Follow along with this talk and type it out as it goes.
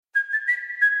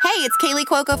Hey, it's Kaylee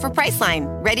Cuoco for Priceline.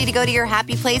 Ready to go to your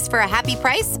happy place for a happy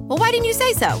price? Well, why didn't you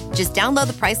say so? Just download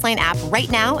the Priceline app right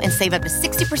now and save up to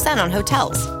 60% on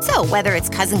hotels. So whether it's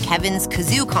Cousin Kevin's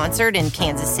Kazoo Concert in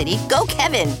Kansas City, go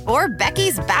Kevin, or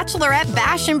Becky's Bachelorette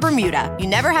Bash in Bermuda, you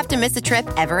never have to miss a trip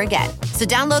ever again. So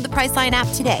download the Priceline app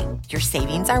today. Your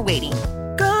savings are waiting.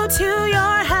 Go to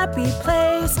your happy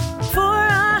place for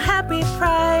a happy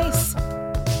price.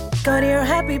 Go to your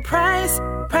happy price,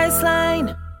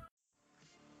 Priceline.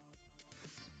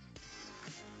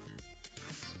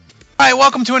 All right,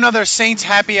 welcome to another Saints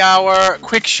Happy Hour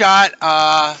quick shot.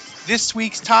 This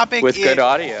week's topic with good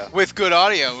audio. With good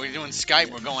audio. We're doing Skype.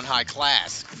 We're going high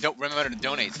class. Don't remember to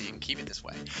donate so you can keep it this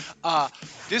way.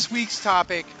 This week's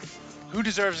topic, who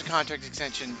deserves a contract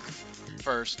extension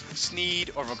first,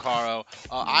 Snead or Vaccaro?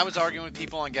 I was arguing with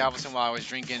people on Galveston while I was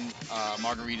drinking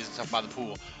margaritas and stuff by the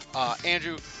pool.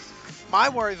 Andrew, my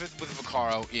worry with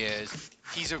Vaccaro is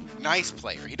he's a nice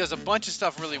player. He does a bunch of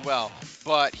stuff really well,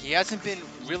 but he hasn't been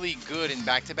really good in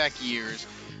back-to-back years.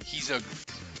 He's a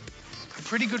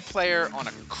pretty good player on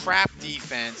a crap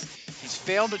defense. He's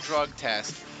failed a drug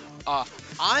test.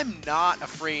 I'm not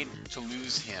afraid to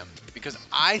lose him because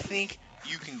I think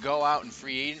you can go out in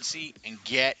free agency and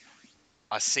get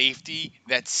a safety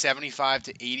that's 75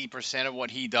 to 80% of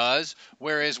what he does,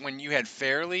 whereas when you had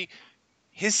Fairley,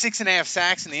 his 6.5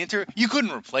 sacks in the Inter, you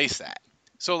couldn't replace that.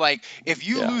 So, like, if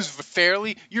you lose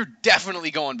Fairley, you're definitely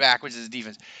going backwards as a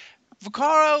defense.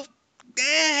 Vaccaro,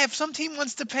 if some team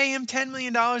wants to pay him $10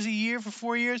 million a year for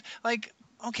 4 years, like,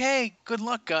 okay, good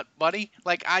luck, buddy.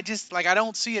 Like, I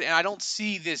don't see it, and I don't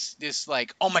see this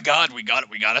like, oh my God, we got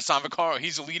to sign Vaccaro.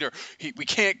 He's a leader. We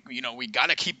can't, we got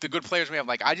to keep the good players we have.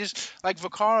 Like,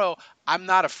 Vaccaro, I'm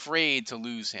not afraid to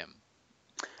lose him.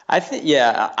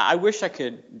 I wish I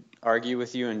could argue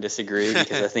with you and disagree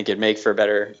because I think it'd make for a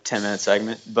better 10-minute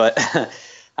segment. But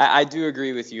I do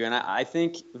agree with you. And I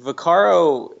think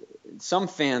Vaccaro, some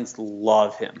fans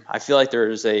love him. I feel like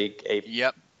there's a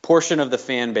portion of the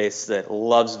fan base that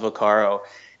loves Vaccaro.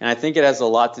 And I think it has a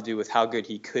lot to do with how good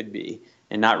he could be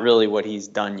and not really what he's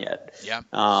done yet. Yeah.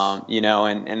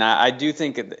 And I do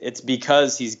think it's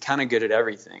because he's kind of good at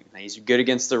everything. He's good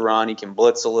against the run. He can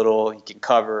blitz a little. He can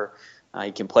cover.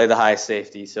 He can play the high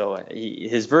safety, so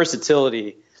his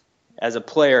versatility as a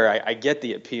player, I get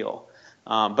the appeal.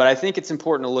 But I think it's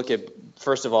important to look at,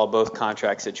 first of all, both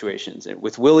contract situations.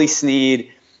 With Willie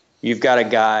Snead, you've got a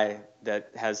guy that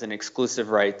has an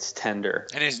exclusive rights tender.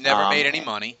 And has never made any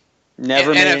money.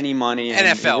 Never made any money.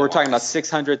 And NFL. We're talking about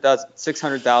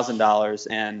 $600,000.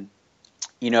 And,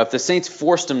 if the Saints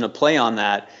forced him to play on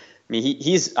that, I mean,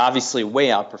 he's obviously way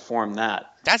outperformed that.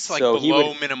 That's like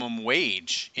below minimum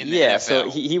wage in the NFL. Yeah, so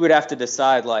he would have to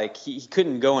decide, like, he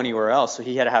couldn't go anywhere else, so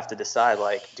he had to have to decide,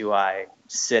 like, do I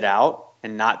sit out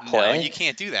and not play? No, you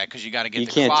can't do that because you got to get the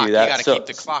clock. You got to keep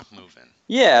the clock moving.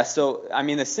 Yeah, so, I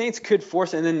mean, the Saints could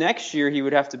force – and then next year he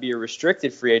would have to be a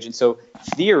restricted free agent. So,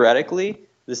 theoretically,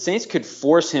 the Saints could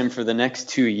force him for the next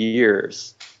 2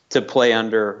 years to play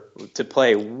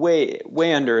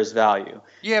way under his value.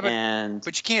 Yeah,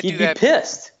 but you can't do that. He'd be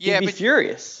pissed. Yeah, he'd be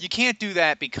furious. You can't do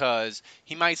that because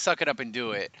he might suck it up and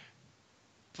do it.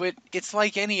 But it's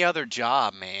like any other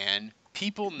job, man.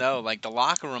 People know, like the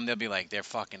locker room, they'll be like, they're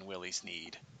fucking Willie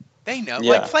Snead. They know.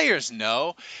 Yeah. Like, players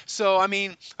know. So, I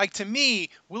mean, like, to me,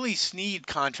 Willie Snead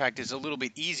contract is a little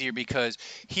bit easier because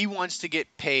he wants to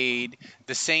get paid.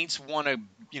 The Saints want to,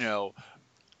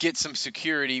 get some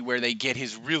security where they get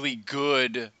his really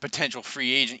good potential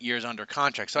free agent years under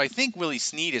contract. So I think Willie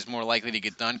Snead is more likely to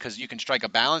get done because you can strike a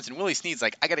balance. And Willie Snead's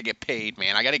like, I got to get paid,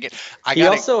 man. He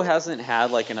also hasn't had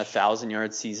like an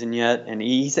 1,000-yard season yet, and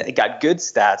he's got good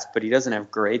stats, but he doesn't have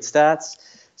great stats.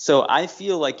 So I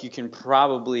feel like you can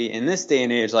probably, in this day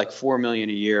and age, like $4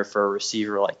 million a year for a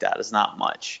receiver like that is not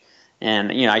much.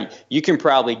 And you can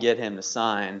probably get him to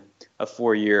sign a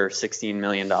 4-year, $16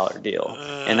 million deal,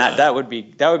 and that would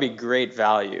be great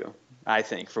value, I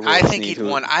think, for Willie Snead.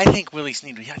 I think Willie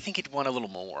Snead. I think he'd want a little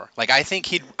more. Like I think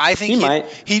he'd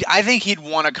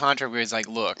want a contract where he's like,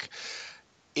 look,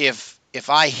 if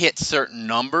I hit certain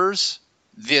numbers,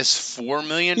 this $4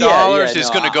 million is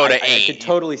going to go to $8. I could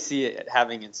totally see it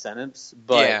having incentives,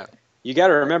 but you got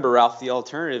to remember, Ralph, the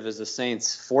alternative is the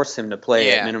Saints force him to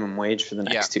play at minimum wage for the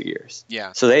next 2 years.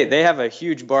 Yeah. So they have a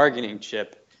huge bargaining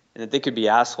chip. And that they could be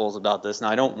assholes about this. Now,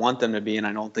 I don't want them to be, and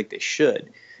I don't think they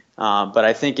should. But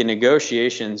I think in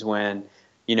negotiations, when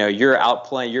you're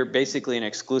outplaying, you're basically an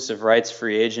exclusive rights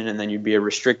free agent, and then you'd be a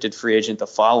restricted free agent the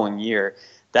following year.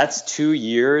 That's 2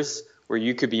 years where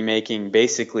you could be making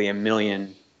basically $1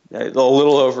 million, a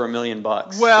little over $1 million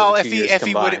bucks. Well, if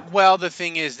he would, well, the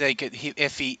thing is, they could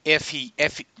if he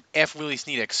if Willie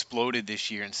Snead exploded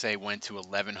this year and say went to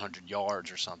 1,100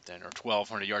 yards or something, or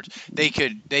 1,200 yards, they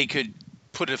could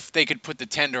put the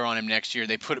tender on him next year.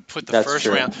 They put the That's first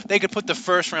true. round. They could put the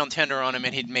first round tender on him,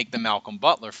 and he'd make the Malcolm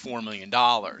Butler $4 million.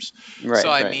 Right, So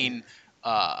I right. mean,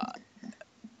 I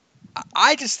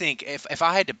just think if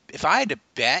I had to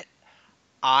bet,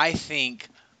 I think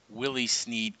Willie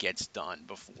Snead gets done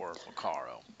before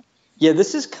Vaccaro. Yeah,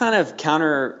 this is kind of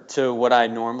counter to what I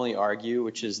normally argue,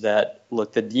 which is that,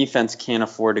 look, the defense can't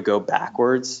afford to go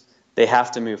backwards. They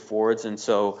have to move forwards. And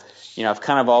so, I've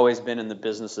kind of always been in the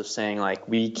business of saying, like,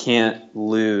 we can't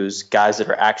lose guys that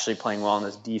are actually playing well in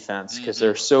this defense because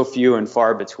they're so few and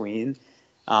far between.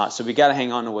 So we got to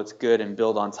hang on to what's good and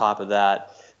build on top of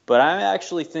that. But I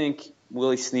actually think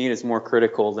Willie Snead is more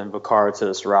critical than Vaccaro to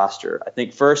this roster. I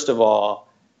think, first of all,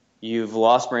 you've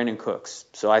lost Brandon Cooks.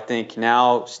 So I think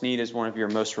now Snead is one of your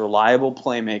most reliable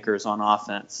playmakers on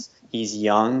offense. He's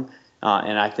young,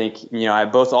 and I think,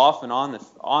 both off and on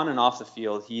and off the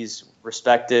field, he's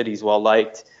respected, he's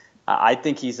well-liked. I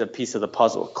think he's a piece of the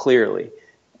puzzle, clearly,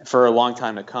 for a long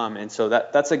time to come. And so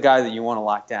that's a guy that you want to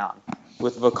lock down.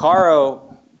 With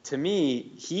Vaccaro, to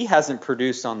me, he hasn't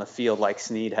produced on the field like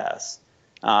Snead has.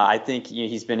 I think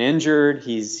he's been injured.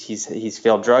 He's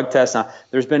failed drug tests. Now,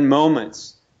 there's been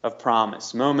moments of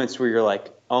promise, moments where you're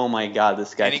like, oh my God,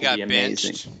 this guy can be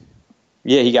amazing. Benched.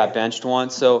 Yeah, he got benched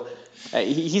once. So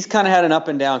he's kind of had an up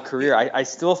and down career. I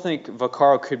still think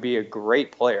Vaccaro could be a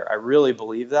great player. I really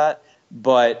believe that.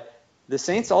 But the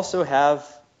Saints also have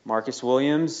Marcus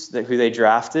Williams, who they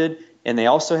drafted, and they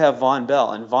also have Von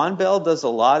Bell. And Von Bell does a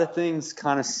lot of things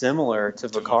kind of similar to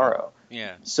Vaccaro.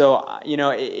 Yeah. So,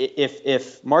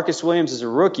 if Marcus Williams is a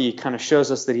rookie, it kind of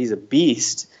shows us that he's a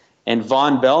beast, and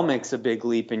Von Bell makes a big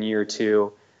leap in year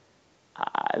two,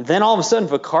 then all of a sudden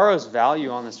Vaccaro's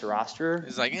value on this roster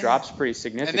drops pretty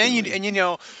significantly. And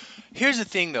then here's the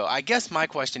thing though. I guess my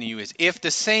question to you is, if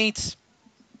the Saints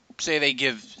say they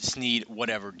give Snead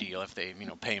whatever deal, if they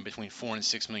pay him between $4 and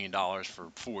 $6 million for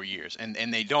 4 years, and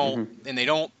they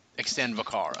don't extend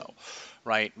Vaccaro,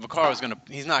 right?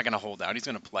 He's not gonna hold out. He's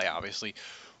gonna play, obviously.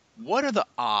 What are the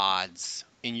odds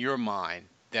in your mind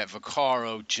that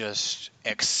Vaccaro just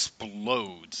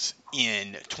explodes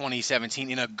in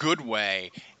 2017 in a good way,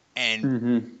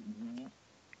 and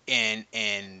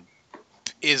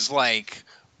is like,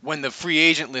 when the free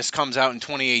agent list comes out in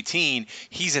 2018,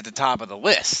 he's at the top of the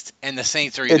list, and the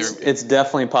Saints are either. It's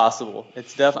definitely possible.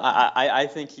 I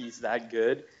think he's that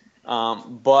good,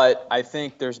 but I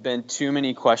think there's been too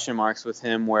many question marks with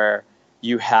him where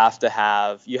you have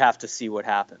to see what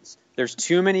happens. There's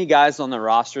too many guys on the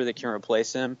roster that can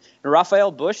replace him. And Raphael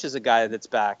Bush is a guy that's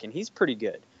back, and he's pretty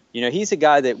good. He's a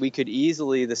guy that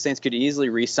the Saints could easily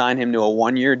re-sign him to a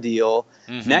 1-year deal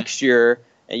next year,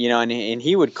 and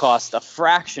he would cost a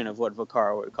fraction of what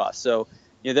Vaccaro would cost. So,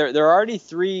 there are already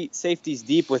 3 safeties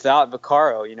deep without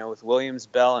Vaccaro, with Williams,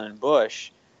 Bell, and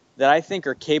Bush, that I think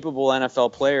are capable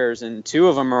NFL players, and 2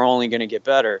 of them are only going to get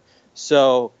better.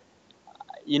 So,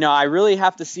 I really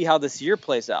have to see how this year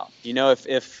plays out.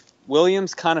 If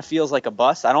Williams kind of feels like a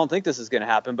bust, I don't think this is going to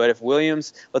happen, but if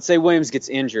let's say Williams gets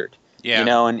injured,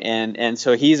 and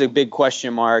so he's a big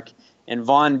question mark, and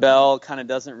Von Bell kind of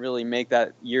doesn't really make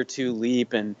that year 2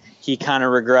 leap, and he kind of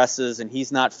regresses, and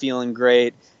he's not feeling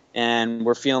great, and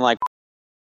we're feeling like.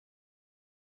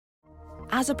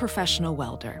 As a professional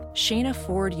welder, Shayna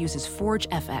Ford uses Forge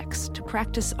FX to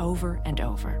practice over and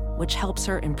over, which helps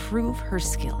her improve her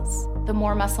skills. The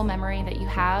more muscle memory that you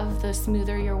have, the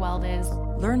smoother your weld is.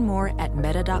 Learn more at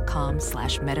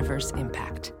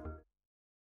meta.com/metaverseimpact.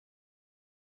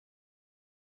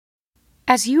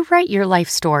 As you write your life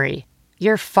story,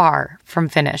 you're far from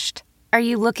finished. Are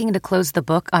you looking to close the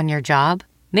book on your job?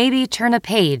 Maybe turn a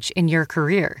page in your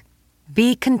career?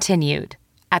 Be continued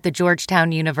at the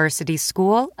Georgetown University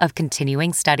School of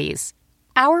Continuing Studies.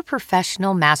 Our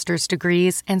professional master's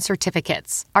degrees and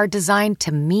certificates are designed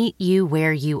to meet you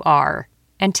where you are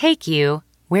and take you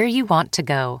where you want to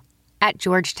go. At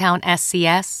Georgetown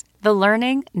SCS, the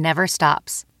learning never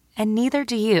stops, and neither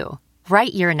do you.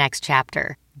 Write your next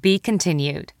chapter. Be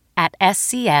continued at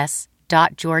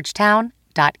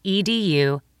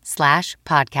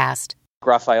scs.georgetown.edu/podcast.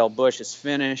 Raphael Bush is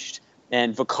finished,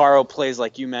 and Vaccaro plays,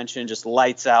 like you mentioned, just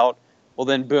lights out. Well,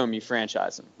 then, boom, you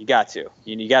franchise him. You got to.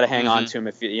 You got to hang on to him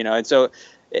and so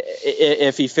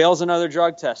if he fails another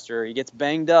drug test, or he gets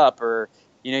banged up, or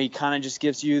he kind of just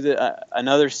gives you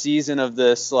another season of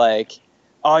this, like,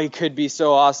 oh, he could be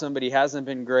so awesome, but he hasn't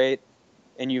been great,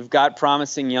 and you've got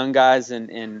promising young guys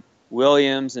in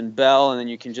Williams and Bell, and then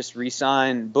you can just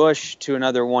re-sign Bush to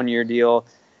another 1-year deal.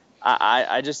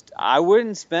 I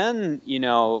wouldn't spend,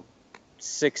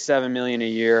 $6-7 million a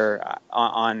year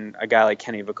on a guy like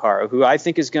Kenny Vaccaro, who I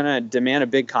think is going to demand a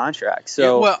big contract.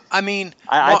 So, well, I mean,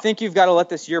 I think you've got to let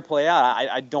this year play out.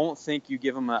 I don't think you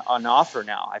give him an offer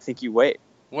now. I think you wait.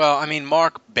 Well, I mean,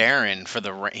 Mark Barron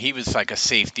he was like a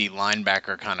safety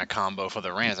linebacker kind of combo for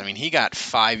the Rams. I mean, he got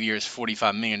 5 years,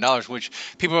 $45 million, which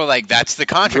people are like, that's the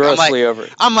contract. That's grossly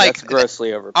overpaid. I'm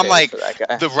like, for that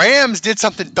guy. The Rams did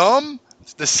something dumb.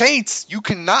 The Saints, you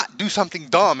cannot do something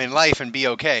dumb in life and be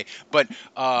okay. But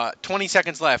 20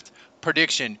 seconds left.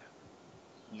 Prediction: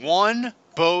 one,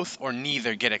 both, or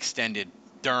neither get extended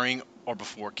during or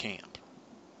before camp.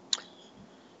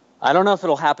 I don't know if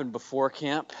it'll happen before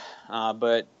camp,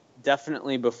 but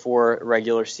definitely before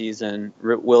regular season,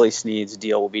 Willie Snead's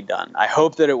deal will be done. I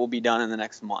hope that it will be done in the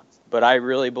next month, but I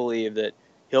really believe that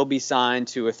he'll be signed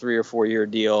to a 3 or 4 year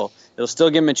deal. It'll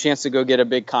still give him a chance to go get a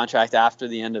big contract after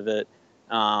the end of it,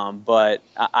 but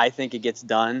I think it gets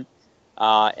done.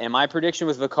 And my prediction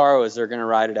with Vaccaro is they're going to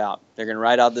ride it out. They're going to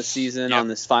ride out this season on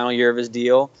this final year of his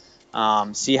deal,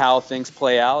 see how things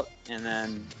play out, and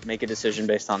then make a decision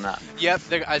based on that. Yep,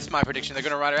 that's my prediction. They're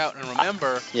going to ride it out. And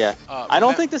remember... I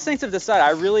don't think the Saints have decided. I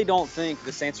really don't think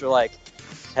the Saints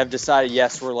have decided,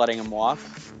 yes, we're letting him walk.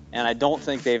 And I don't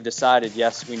think they've decided,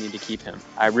 yes, we need to keep him.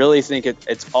 I really think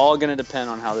it's all going to depend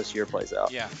on how this year plays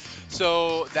out. Yeah.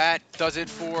 So that does it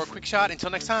for Quick Shot.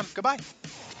 Until next time, goodbye.